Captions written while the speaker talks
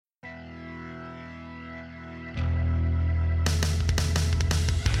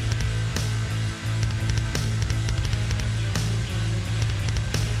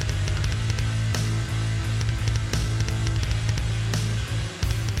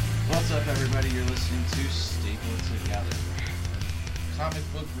What's up, everybody? You're listening to Staple Together. Comic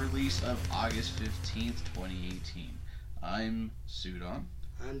book release of August 15th, 2018. I'm Sudon.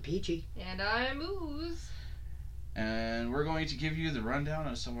 I'm Peachy. And I'm Ooze. And we're going to give you the rundown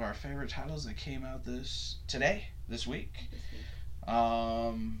of some of our favorite titles that came out this week.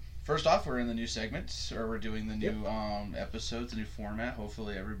 First off, we're in the new segments, or we're doing the new episodes, the new format.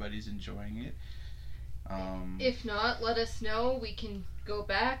 Hopefully everybody's enjoying it. If not, let us know. We can go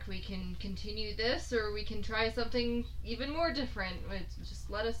back, we can continue this, or we can try something even more different. Just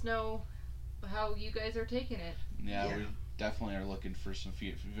let us know how you guys are taking it. Yeah. We definitely are looking for some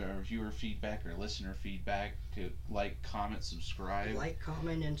viewer feedback or listener feedback. To like, comment, subscribe. Like,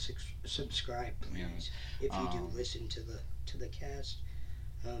 comment, and subscribe, please. Yeah. If you do listen to the cast,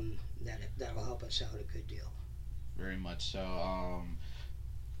 that'll help us out a good deal. Very much so.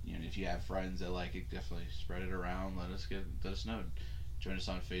 If you have friends that like it, definitely spread it around. Let us know. Join us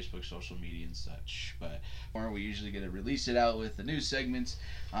on Facebook, social media, and such. But we usually get to release it out with the news segments,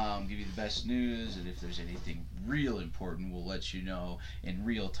 give you the best news, and if there's anything real important, we'll let you know in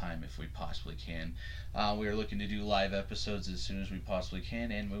real time if we possibly can. We are looking to do live episodes as soon as we possibly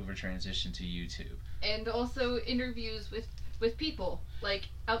can, and move or transition to YouTube. And also interviews with people, like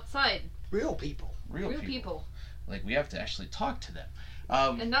outside. Real people. Real people. Like, we have to actually talk to them.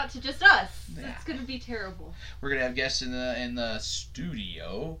 And not to just us. Yeah. It's going to be terrible. We're going to have guests in the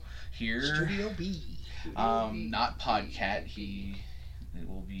studio here. Studio B. Not Podcat. He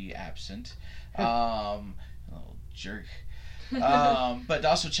will be absent. Little jerk. But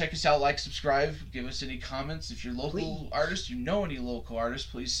also check us out, like, subscribe, give us any comments. If you're local artists, you know any local artists,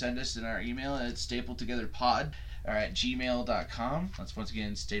 please send us in our email at stapletogetherpod or at gmail.com. That's once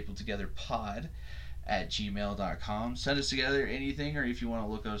again stapletogetherpod at gmail.com. Send us together anything, or if you want to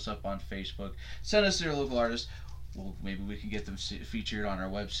look us up on Facebook, send us their local artists. Well, maybe we can get them featured on our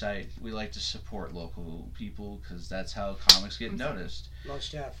website. We like to support local people because that's how comics get noticed. Most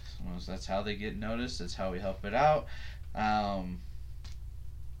stuff. That's how they get noticed. That's how we help it out.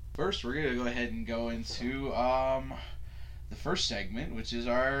 First, we're going to go ahead and go into the first segment, which is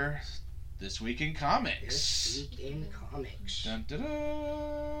our This Week in Comics. This Week in Comics. Dun, dun,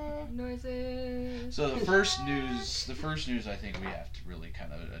 dun. Noises. So the first news I think we have to really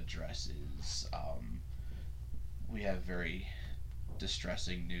kind of address is we have very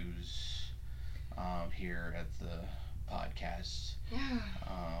distressing news here at the podcast. Yeah.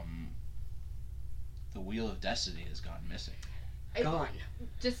 The Wheel of Destiny has gone missing. Gone.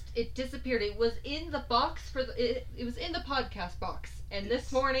 It disappeared. It was in the box it was in the podcast box, and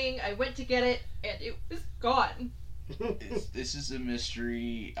this morning I went to get it and it was gone. This is a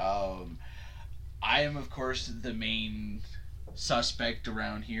mystery. I am, of course, the main suspect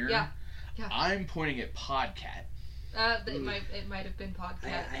around here. Yeah. I'm pointing at Podcat. It might have been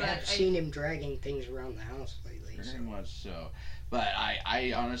Podcat. I have seen him dragging things around the house lately. Very much so. But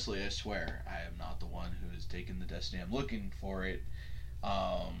I honestly, I swear, I am not the one who has taken the Destiny. I'm looking for it.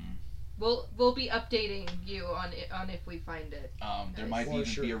 We'll be updating you on if we find it. There might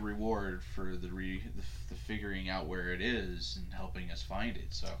even be a reward for the figuring out where it is and helping us find it.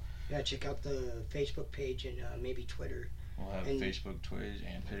 So yeah, check out the Facebook page and maybe Twitter. We'll have Facebook, Twitter,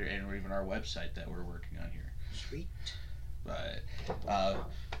 and Twitter, and even our website that we're working on here. Sweet. But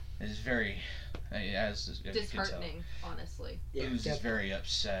it's very disheartening, honestly. Yeah, Ooze is very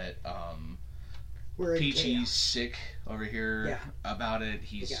upset. We're Peachy's sick over here about it.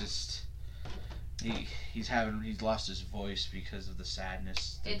 He's just he's lost his voice because of the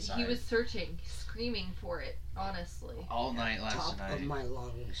sadness inside. And he was screaming for it, honestly. All night last night. Top of my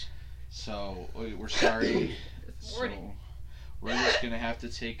lungs. So we're sorry. This morning. So we're just gonna have to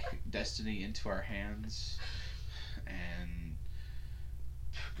take Destiny into our hands and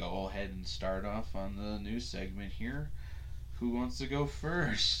go ahead and start off on the news segment here. Who wants to go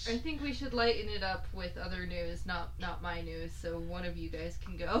first? I think we should lighten it up with other news, not my news, so one of you guys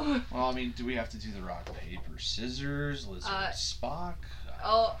can go. Well, I mean, do we have to do the rock, paper, scissors, Lizard, Spock?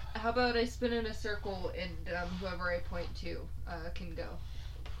 How about I spin in a circle and whoever I point to can go.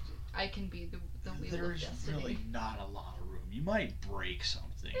 I can be the Wheel of Destiny. There's really not a lot of room. You might break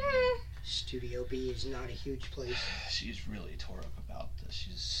something. Studio B is not a huge place. She's really tore up about this.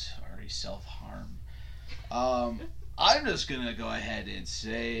 She's already self-harmed. I'm just gonna go ahead and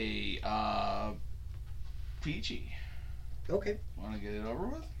say, Peachy. Okay. Want to get it over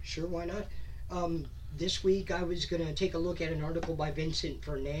with? Sure, why not? This week I was gonna take a look at an article by Vincent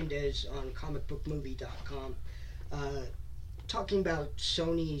Fernandez on comicbookmovie.com, talking about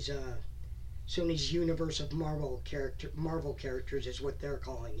Sony's universe of Marvel characters is what they're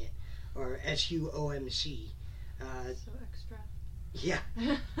calling it, or SUOMC. So extra. Yeah.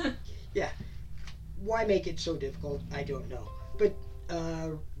 Yeah. Why make it so difficult? I don't know. But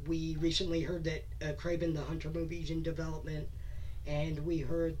we recently heard that Kraven the Hunter movie's in development, and we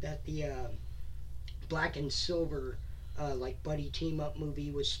heard that the Black and Silver like buddy team up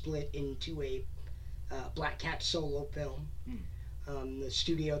movie was split into a Black Cat solo film. The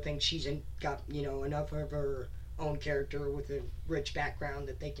studio thinks she's got enough of her own character with a rich background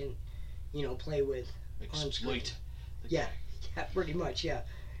that they can play with on screen. Exploit. Yeah, pretty much, yeah.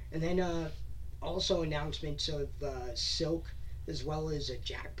 And then also announcements of Silk, as well as a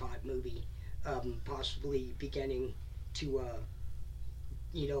Jackpot movie, possibly beginning to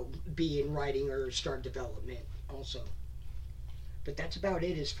be in writing or start development also. But that's about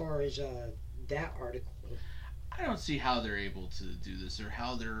it as far as that article. I don't see how they're able to do this, or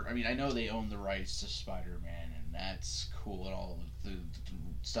how they're. I mean, I know they own the rights to Spider-Man, and that's cool, and all of the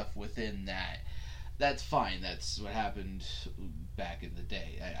stuff within that. That's fine. That's what happened back in the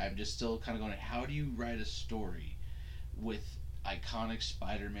day. I'm just still kind of going, how do you write a story with iconic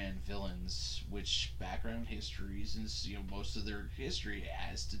Spider-Man villains, which background histories and most of their history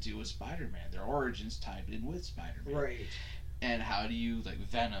has to do with Spider-Man, their origins tied in with Spider-Man. Right. And how do you, like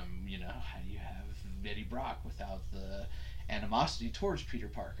Venom, how do you have Eddie Brock without the animosity towards Peter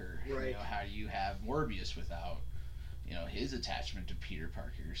Parker? Right. How do you have Morbius without, his attachment to Peter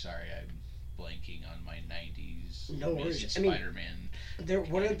Parker? Sorry, I'm blanking on my 90s no worries. Spider-Man.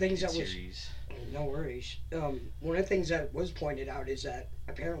 One of the things that series. No worries. One of the things that was pointed out is that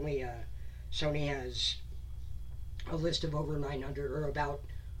apparently Sony has a list of over 900 or about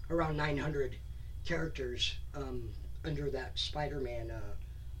around 900 characters under that Spider-Man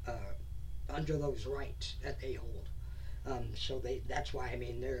under those rights that they hold. So that's why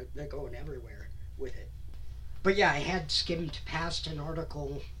they're going everywhere with it. But yeah, I had skimmed past an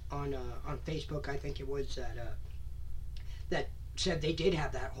article on Facebook, I think it was, that said they did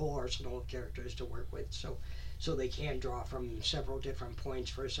have that whole arsenal of characters to work with, so they can draw from several different points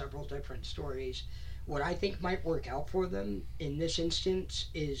for several different stories. What I think might work out for them in this instance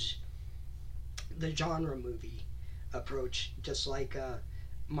is the genre movie approach, just like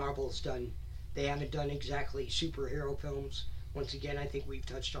Marvel's done. They haven't done exactly superhero films. Once again, I think we've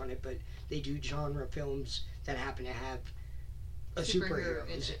touched on it, but they do genre films that happen to have a superhero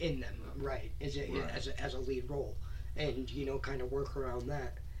in them, right? As a lead role, and kind of work around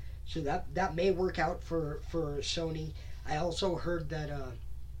that. So that may work out for Sony. I also heard that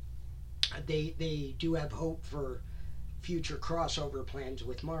they do have hope for future crossover plans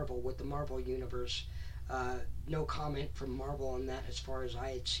with Marvel, with the Marvel universe. No comment from Marvel on that as far as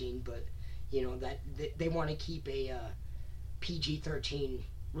I had seen, but that they want to keep a PG-13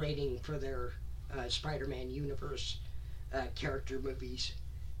 rating for their Spider-Man universe character movies,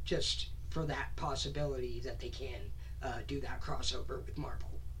 just for that possibility that they can do that crossover with Marvel.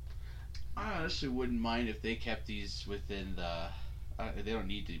 I honestly wouldn't mind if they kept these within the. They don't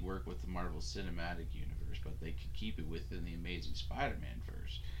need to work with the Marvel Cinematic Universe, but they could keep it within the Amazing Spider-Man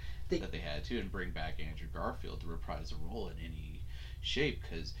verse that they had too, and bring back Andrew Garfield to reprise a role in any shape,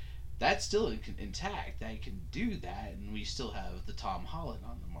 because that's still intact. They can do that, and we still have the Tom Holland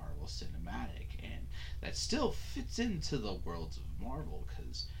on the Marvel Cinematic, and that still fits into the worlds of Marvel,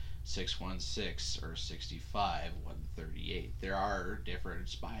 because 616 or 65, 138. There are different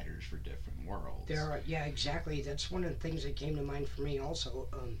spiders for different worlds. There are, yeah, exactly. That's one of the things that came to mind for me also.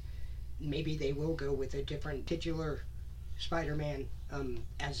 Maybe they will go with a different titular Spider-Man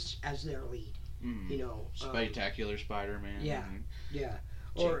as their lead. Spectacular Spider-Man. Yeah, yeah.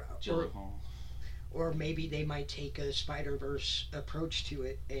 Or maybe they might take a Spider-Verse approach to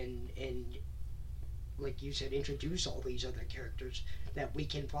it and like you said, introduce all these other characters that we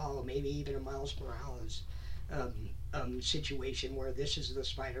can follow. Maybe even a Miles Morales situation where this is the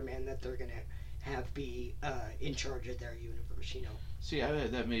Spider-Man that they're gonna have be in charge of their universe. See,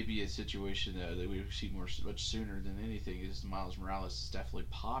 that may be a situation that we see much sooner than anything. Is Miles Morales is definitely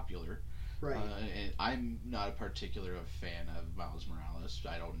popular. Right. And I'm not a particular fan of Miles Morales.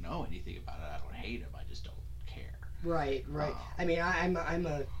 I don't know anything about it. I don't hate him. I just don't care. Right. I'm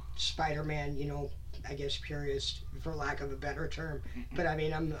a Spider-Man, I guess purist, for lack of a better term. But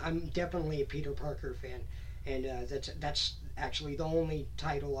I'm definitely a Peter Parker fan, and that's actually the only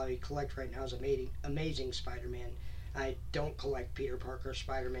title I collect right now is Amazing Spider-Man. I don't collect Peter Parker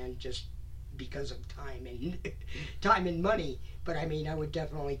Spider-Man just because of time and money. But I would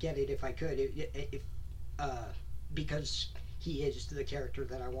definitely get it if I could, if because he is the character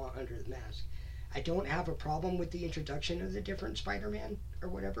that I want under the mask. I don't have a problem with the introduction of the different Spider-Man or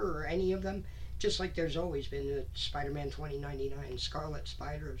whatever, or any of them. Just like there's always been a Spider-Man 2099, Scarlet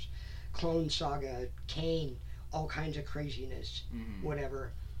Spiders, Clone Saga, Kane, all kinds of craziness, Mm-hmm.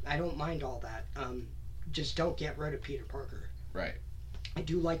 whatever. I don't mind all that. Just don't get rid of Peter Parker. Right. I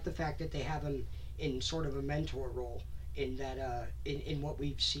do like the fact that they have him in sort of a mentor role in that in what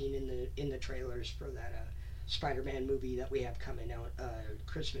we've seen in the trailers for that Spider-Man movie that we have coming out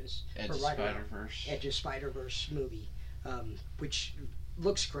Christmas. Edge of Spider-Verse. Edge of Spider-Verse movie, which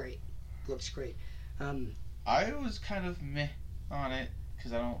looks great. Looks great. I was kind of meh on it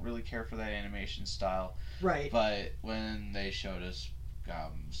because I don't really care for that animation style. Right. But when they showed us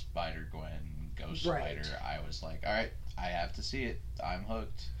Spider-Gwen, Ghost Right. Spider, I was like, all right, I have to see it. I'm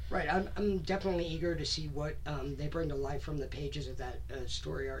hooked. Right, I'm definitely eager to see what they bring to life from the pages of that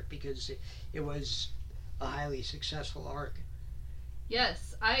story arc, because it was a highly successful arc.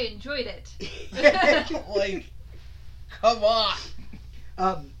 Yes, I enjoyed it. Like, come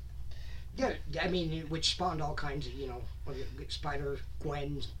on. Yeah, I mean, which spawned all kinds of,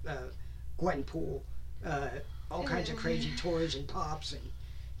 Spider-Gwen, Gwenpool, all kinds of crazy toys and pops, and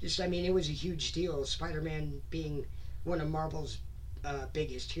just, I mean, it was a huge deal. Spider-Man being one of Marvel's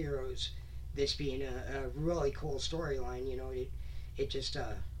biggest heroes, this being a really cool storyline, it just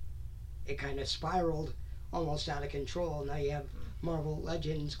it kind of spiraled almost out of control. Now you have Marvel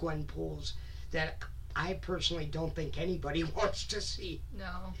Legends Gwenpools that I personally don't think anybody wants to see.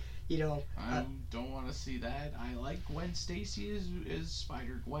 No. I don't want to see that. I like Gwen Stacy as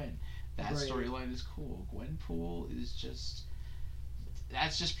Spider-Gwen. That Right. storyline is cool. Gwenpool is just...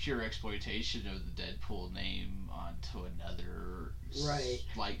 That's just pure exploitation of the Deadpool name onto another Right.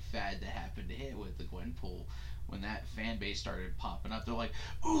 slight fad that happened to hit with the Gwenpool. When that fan base started popping up, they're like,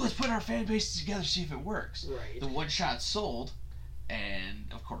 ooh, let's put our fan bases together, see if it works. Right. The one shot sold,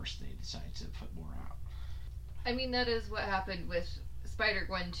 and of course they decided to put more out. I mean, that is what happened with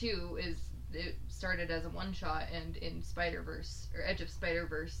Spider-Gwen 2, is it started as a one-shot, and in Spider-Verse, or Edge of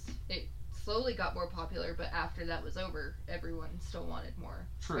Spider-Verse, it slowly got more popular, but after that was over, everyone still wanted more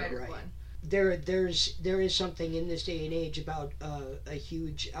True. Spider-Gwen. Right. There is something in this day and age about a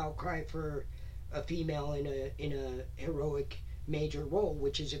huge outcry for a female in a heroic major role,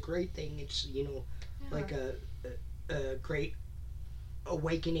 which is a great thing. It's like a great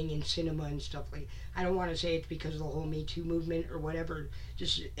awakening in cinema and stuff like. I don't want to say it's because of the whole Me Too movement or whatever.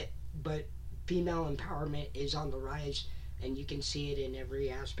 But female empowerment is on the rise, and you can see it in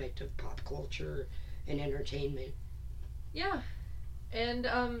every aspect of pop culture and entertainment. Yeah. And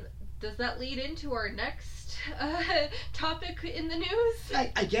does that lead into our next topic in the news?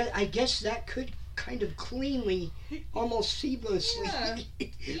 I guess that could kind of cleanly, almost seamlessly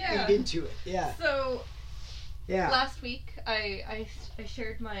Yeah. lead into it. Yeah. So, Yeah. last week I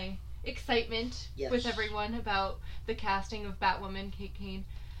shared my excitement Yes. with everyone about the casting of Batwoman Kate Kane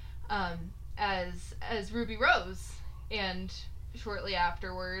as Ruby Rose, and shortly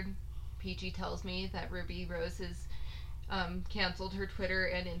afterward Peachy tells me that Ruby Rose has canceled her Twitter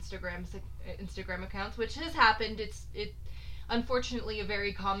and Instagram accounts, which has happened. It's unfortunately a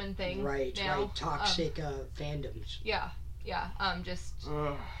very common thing Right. now. Right. Toxic fandoms. Yeah. Just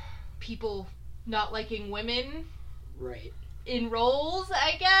Ugh. people not liking women Right. in roles,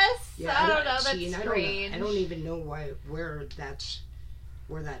 I guess. Yeah. I don't know. See, That's and strange. I don't even know where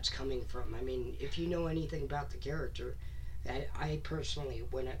that's coming from. I mean, if you know anything about the character, I personally,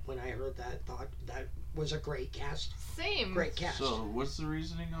 when I heard that, thought that was a great cast. Same. Great cast. So, what's the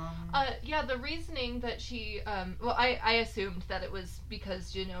reasoning on? Yeah, the reasoning that she, well, I assumed that it was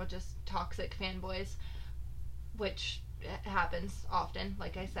because, just toxic fanboys, which happens often,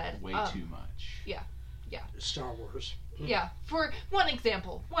 like I said. Way too much. Star Wars. Yeah, for one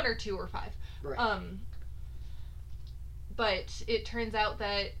example, 1 or 2 or 5. Right. But it turns out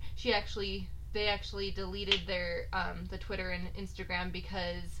that they actually deleted their, the Twitter and Instagram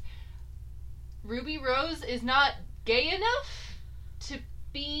because Ruby Rose is not gay enough to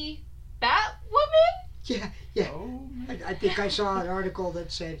be Batwoman? Yeah. Oh, man. I think I saw an article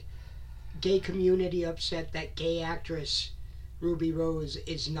that said gay community upset that gay actress Ruby Rose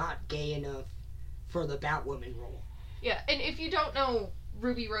is not gay enough for the Batwoman role. Yeah, and if you don't know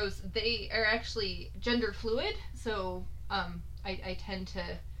Ruby Rose, they are actually gender fluid, so I tend to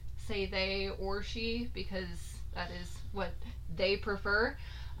say they or she because that is what they prefer.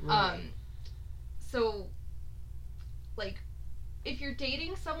 Right. So, like, if you're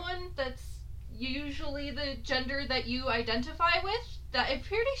dating someone that's usually the gender that you identify with, I'm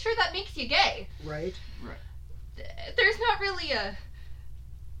pretty sure that makes you gay. Right. There's not really a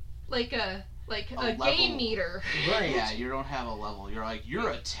gay level. meter. Right. Yeah, you don't have a level. You're like, you're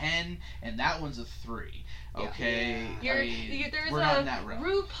a 10, and that one's a 3. Okay? Yeah. There's we're not in that realm.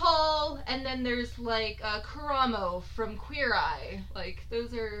 RuPaul, and then there's Karamo from Queer Eye. Like,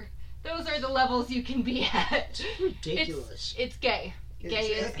 those are those are the levels you can be at. Ridiculous. It's gay. Gay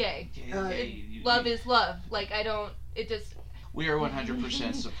is gay. Love is love. Like, I don't... It just... We are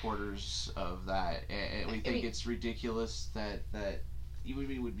 100% supporters of that, and we think it's ridiculous that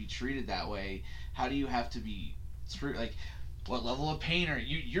we would be treated that way. How do you have to be through, like, what level of pain are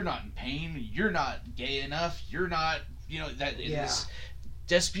you? You're not in pain. You're not gay enough. You're not, that is.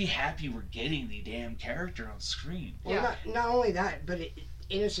 Just be happy we're getting the damn character on screen. Well, not only that, but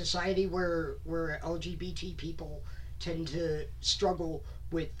in a society where LGBT people tend to struggle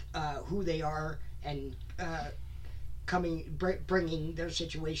with who they are and bringing their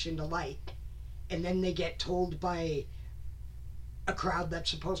situation to light, and then they get told by a crowd that's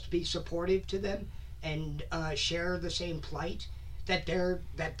supposed to be supportive to them and share the same plight that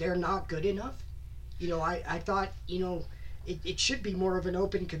they're not good enough. I thought it should be more of an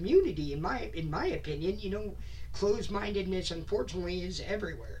open community in my opinion. Closed-mindedness unfortunately is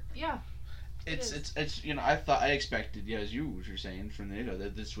everywhere. Yeah. It's I expected, as you were saying from the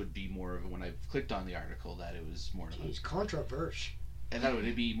that this would be more of, when I clicked on the article, that it was more of it's controversial. And that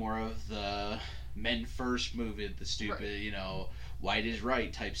would be more of the men first movement, the stupid, right. White is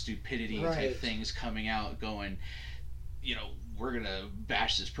right type stupidity type things coming out, going, we're gonna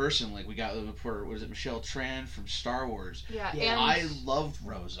bash this person like we got before. Was it Michelle Tran from Star Wars? Yeah. And I loved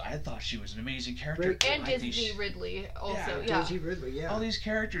Rose. I thought she was an amazing character. And Daisy Ridley also. Yeah. Daisy Ridley. Yeah. All these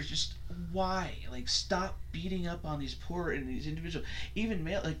characters, just why? Like, stop beating up on these poor and these individuals. Even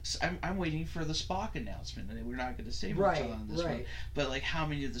male. Like, I'm waiting for the Spock announcement, and we're not going to say much on this one. But like, how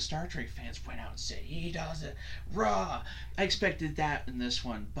many of the Star Trek fans went out and said he does it raw? I expected that in this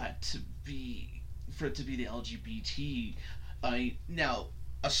one, but for it to be the LGBT. Now,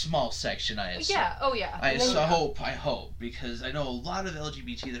 a small section, I assume. Yeah, oh yeah. I hope, because I know a lot of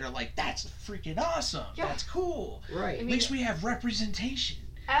LGBT that are like, that's freaking awesome. Yeah. That's cool. Right. At least we have representation.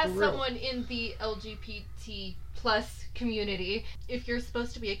 As someone in the LGBT plus community, if you're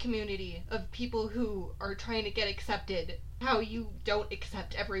supposed to be a community of people who are trying to get accepted, how you don't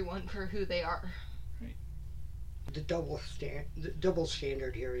accept everyone for who they are. Right. The double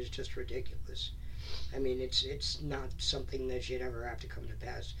standard here is just ridiculous. I mean, it's not something that should ever have to come to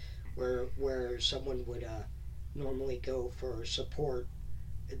pass, where someone would normally go for support,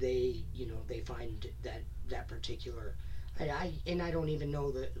 they find that particular, I don't even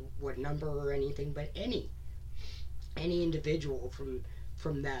know what number or anything, but any individual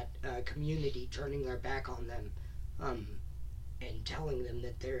from that community turning their back on them, and telling them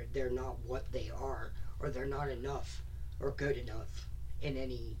that they're not what they are, or they're not enough or good enough in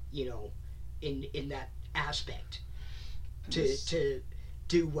any in that aspect to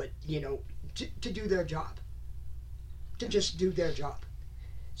do what to do their job, to just do their job.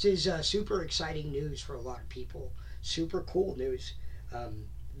 This is super exciting news for a lot of people. Super cool news.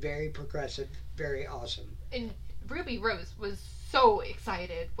 Very progressive. Very awesome. And Ruby Rose was so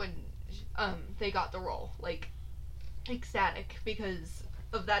excited when they got the role, like ecstatic, because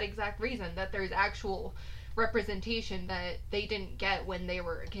of that exact reason, that there's actual representation that they didn't get when they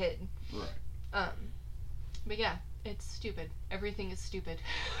were a kid. Right. But yeah, it's stupid. Everything is stupid.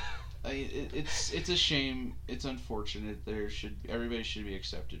 It's a shame. It's unfortunate. Everybody should be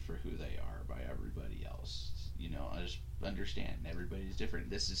accepted for who they are by everybody else. I just understand everybody's different.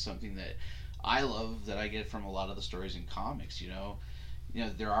 This is something that I love, that I get from a lot of the stories in comics.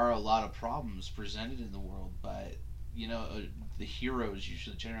 There are a lot of problems presented in the world, but the heroes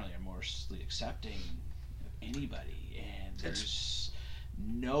usually generally are mostly accepting of anybody, and there's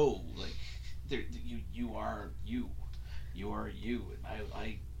no like. You are you, and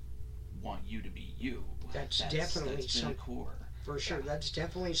I want you to be you. That's definitely something core. For sure, that's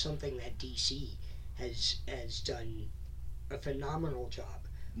definitely something that DC has done a phenomenal job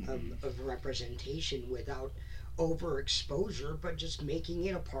of representation without overexposure, but just making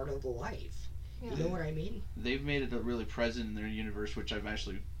it a part of life. Yeah. You know what I mean? They've made it really present in their universe, which I'm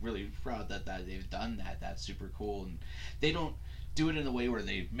actually really proud that they've done that. That's super cool, and they don't do it in a way where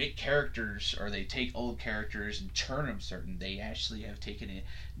they make characters or they take old characters and turn them certain. They actually have taken in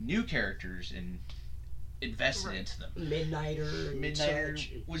new characters and invested into them.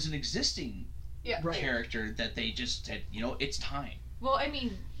 Midnighter was an existing character that they just said, it's time. Well, I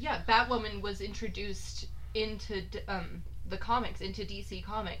mean, yeah, Batwoman was introduced into the comics, into DC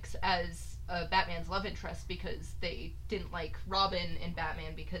Comics, as Batman's love interest because they didn't like Robin and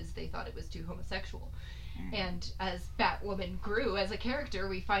Batman because they thought it was too homosexual. And as Batwoman grew as a character,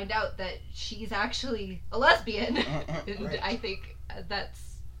 we find out that she's actually a lesbian. And I think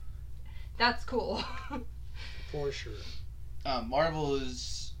that's cool. For sure. Marvel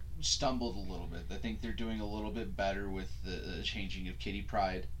has stumbled a little bit. I think they're doing a little bit better with the changing of Kitty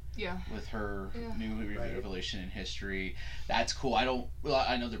Pryde. Yeah. With her Yeah. new Right. revelation in history. That's cool. I know there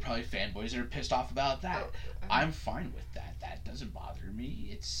are probably fanboys that are pissed off about that. Oh, I'm fine with that. That doesn't bother me.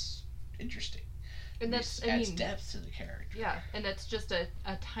 It's interesting. and that's, It adds depth to the character. yeah, and that's just a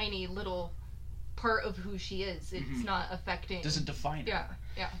tiny little part of who she is. It's not affecting. Doesn't define Yeah, her.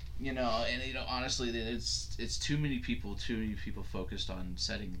 yeah. And honestly, it's too many people focused on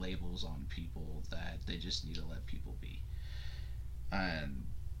setting labels on people that they just need to let people be. And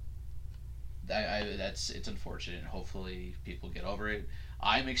it's unfortunate. Hopefully people get over it.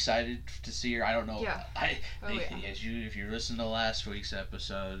 I'm excited to see her. I don't know. Yeah. If you listen to last week's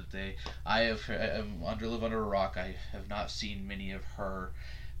episode, I live under a rock. I have not seen many of her,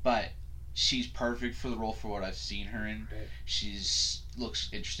 but she's perfect for the role for what I've seen her in. Right. She's looks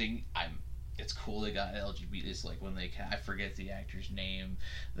interesting. It's cool they got LGBT. It's like when I forget the actor's name,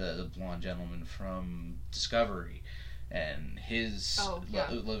 the blonde gentleman from Discovery, and his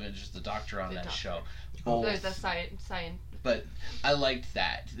love interest, the doctor on that show. Both. The science. But I liked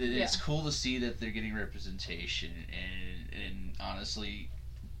that. It's cool to see that they're getting representation, and honestly,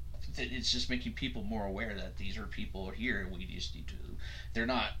 it's just making people more aware that these are people here. We just need to. They're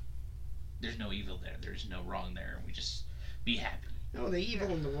not. There's no evil there. There's no wrong there. We just be happy. No, the evil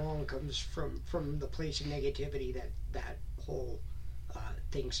and the wrong comes from the place of negativity that whole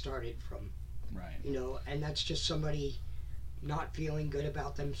thing started from. Right. You know, and that's just somebody not feeling good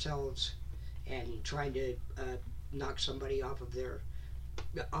about themselves and trying to knock somebody off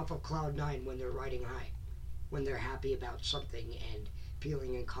of cloud nine when they're riding high, when they're happy about something and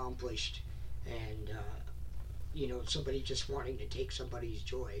feeling accomplished, and somebody just wanting to take somebody's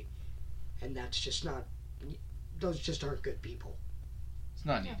joy, and that's just not. Those just aren't good people. It's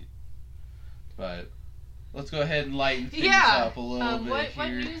not needed. But let's go ahead and lighten things up a little bit what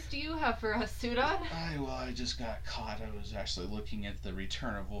here. What news do you have for us, Sudan? I just got caught. I was actually looking at the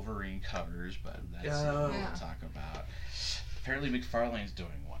Return of Wolverine covers, but that's not what we'll talk about. Apparently McFarlane's doing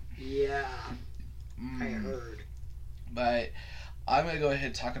one. Yeah, I heard. But I'm going to go ahead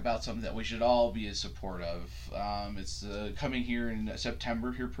and talk about something that we should all be in support of. It's coming here in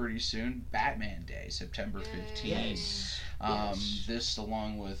September, here pretty soon. Batman Day, September 15th. Yes. This,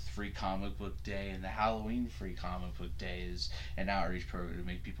 along with Free Comic Book Day and the Halloween Free Comic Book Day, is an outreach program to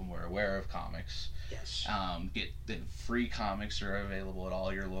make people more aware of comics. Yes. Get the free comics are available at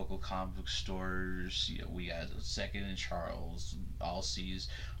all your local comic book stores. We got Second and Charles, Allseas,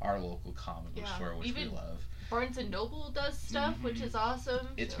 our local comic book store, which we love. Barnes and Noble does stuff, which is awesome.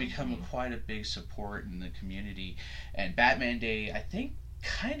 It's become quite a big support in the community, and Batman Day, I think,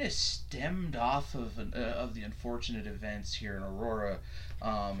 kind of stemmed off of the unfortunate events here in Aurora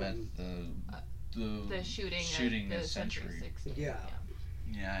at the shooting at Century. Yeah.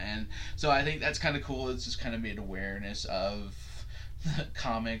 Yeah, and so I think that's kind of cool. It's just kind of made awareness of the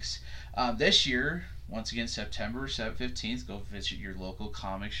comics. This year, once again, September 15th, go visit your local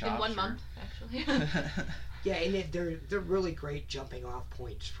comic shop. In 1 month, actually. Yeah, and they're really great jumping off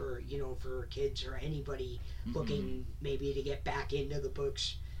points for kids or anybody looking maybe to get back into the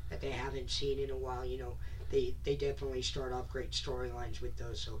books that they haven't seen in a while. They definitely start off great storylines with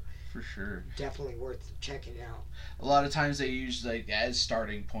those, so for sure, definitely worth checking out. A lot of times they use as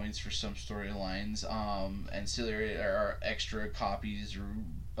starting points for some storylines, ancillary or extra copies or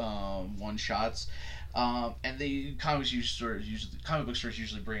one shots. And the comic book stores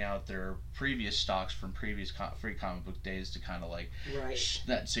usually bring out their previous stocks from previous free comic book days to kind of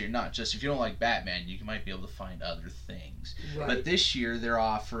that. So you're not just, if you don't like Batman, you might be able to find other things. Right. But this year they're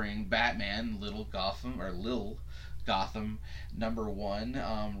offering Batman Little Gotham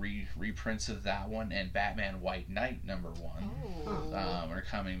 #1, reprints of that one, and Batman White Knight #1 are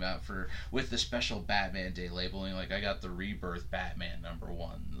coming out with the special Batman Day labeling. Like I got the Rebirth Batman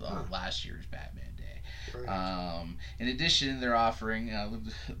 #1, last year's Batman Day. Right. In addition, they're offering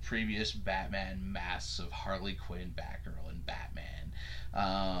the previous Batman masks of Harley Quinn, Batgirl, and Batman.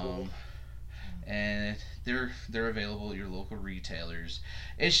 Cool. And they're available at your local retailers.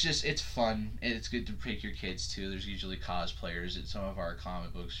 It's fun, and it's good to take your kids to. There's usually cosplayers at some of our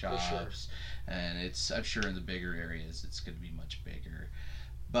comic book shops, sure. and I'm sure in the bigger areas it's going to be much bigger.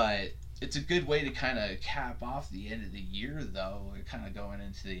 But it's a good way to kind of cap off the end of the year, though. We're kind of going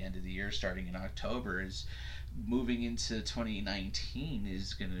into the end of the year, starting in October. Is moving into 2019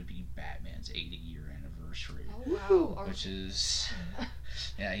 is going to be Batman's 80-year anniversary. Oh wow! Which is,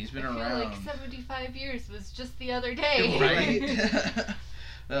 yeah, he's been I feel around. like 75 years was just the other day. Right.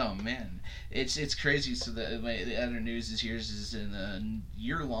 Oh man, it's crazy. So the other news is in a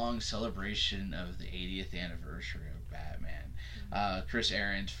year-long celebration of the 80th anniversary of Batman. Chris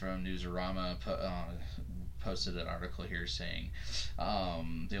Arendt from Newsarama posted an article here saying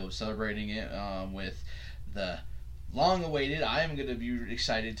they were celebrating it with the long-awaited. I am going to be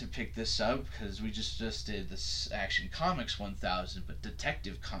excited to pick this up because we just did this Action Comics 1000, but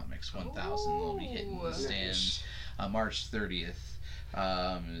Detective Comics 1000 will be hitting the stands March 30th.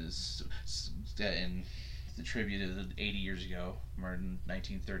 Is in the tribute of 80 years ago, in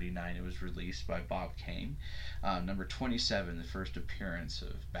 1939, it was released by Bob Kane. Number 27, the first appearance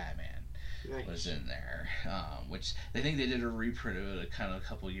of Batman, was in there, which they think they did a reprint of it kind of a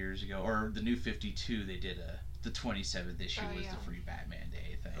couple years ago, or the New 52, they did the 27th issue was the Free Batman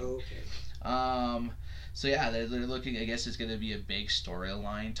Day thing. Okay. So yeah, they're looking. I guess it's going to be a big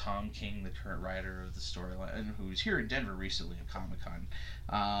storyline. Tom King, the current writer of the storyline, who was here in Denver recently at Comic-Con,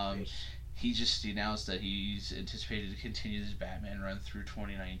 he just announced that he's anticipated to continue this Batman run through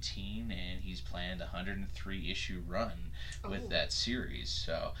 2019, and he's planned a 103 issue run with that series.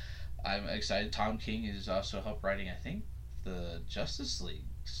 So I'm excited. Tom King is also helped writing, I think, the Justice League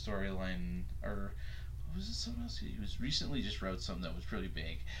storyline, or was it something else? He was recently just wrote something that was really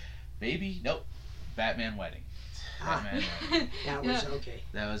big. Batman Wedding. Batman Wedding. That was okay.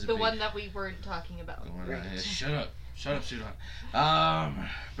 That was the one that we weren't talking about. Shut up, Sudan.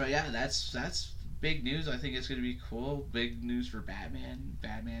 But yeah, that's big news. I think it's going to be cool. Big news for Batman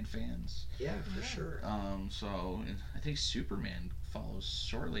fans. Yeah, for sure. So I think Superman follows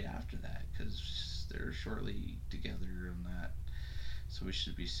shortly after that because they're shortly together on that. So we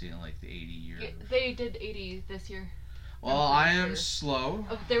should be seeing like the 80-year. Yeah, they did 80 this year. Well, I am slow.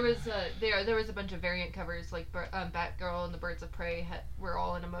 There was a bunch of variant covers, like Batgirl and the Birds of Prey were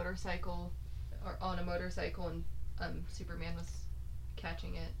all in a motorcycle, and Superman was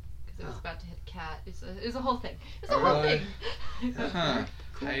catching it because it was about to hit a cat. It's a whole thing. It's a whole thing. Huh.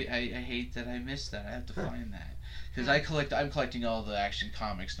 Cool. I hate that I missed that. I have to find that because I'm collecting all the Action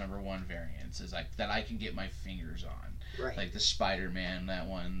Comics #1 variants that I can get my fingers on. Right. Like the Spider-Man, that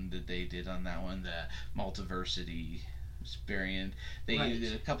one that they did on that one, the Multiversity variant. They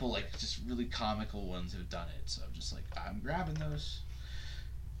did a couple like just really comical ones have done it. So I'm just like, I'm grabbing those.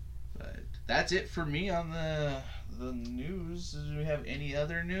 But that's it for me on the news. Do we have any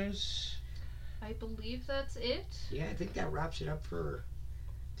other news? I believe that's it. Yeah, I think that wraps it up for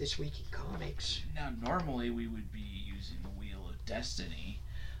this week in comics. Now, normally we would be using the Wheel of Destiny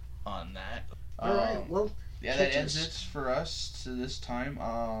on that. All right, well. Yeah, that ends it for us to this time.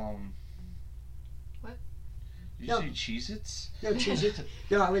 What? Did you say Cheez-Its? No, Cheez-Its.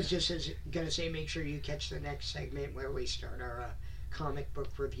 No, I was just going to say make sure you catch the next segment where we start our comic book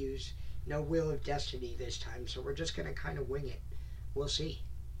reviews. No Wheel of Destiny this time, so we're just going to kind of wing it. We'll see.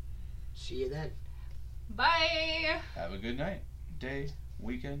 See you then. Bye! Have a good night, day,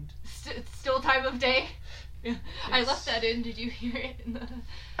 weekend. Still time of day? Yes. I left that in. Did you hear it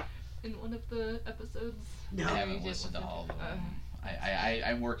in one of the episodes? No. I haven't listened to all of them.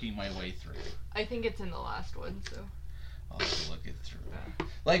 I'm working my way through. I think it's in the last one, so. I'll have to look it through.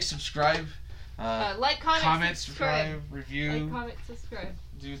 Like, subscribe. Like, comment, subscribe. Review. Like, comment, subscribe.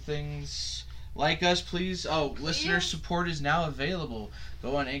 Do things. Like us, please. Oh, listener support is now available.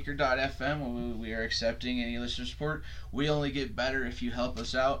 Go on anchor.fm. We are accepting any listener support. We only get better if you help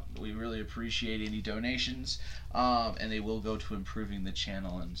us out. We really appreciate any donations. And they will go to improving the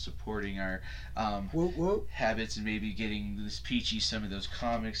channel and supporting our habits and maybe getting this Peachy some of those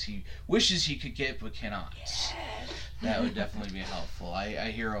comics he wishes he could get but cannot. Yes. That would definitely be helpful.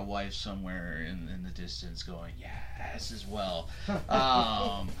 I hear a wife somewhere in the distance going, yes, as well.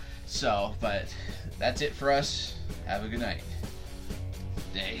 But that's it for us. Have a good night.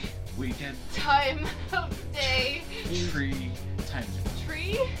 Day, weekend. Time of day. Tree. Time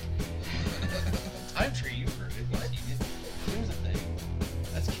tree. Time tree. You've heard it. What? Here's the thing.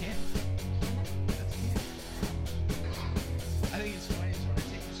 That's canon. That's canon. I think it's funny when I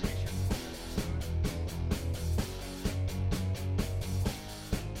take this picture.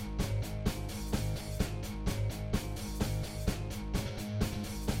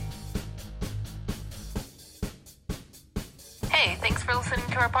 Hey, thanks for listening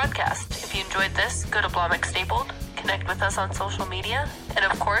to our podcast. If you enjoyed this, go to Blomix Stapled, connect with us on social media, and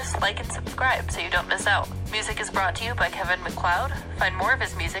of course, like and subscribe so you don't miss out. Music is brought to you by Kevin MacLeod. Find more of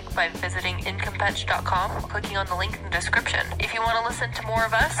his music by visiting incompetch.com or clicking on the link in the description. If you want to listen to more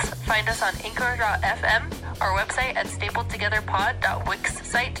of us, find us on anchor.fm, our website at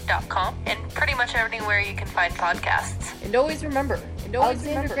stapledtogetherpod.wixsite.com, and pretty much anywhere you can find podcasts. And always remember,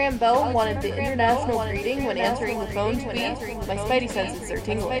 Alexander Graham Bell wanted the international greeting when answering the phone to me. My spidey senses are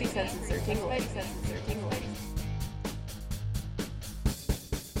tingling.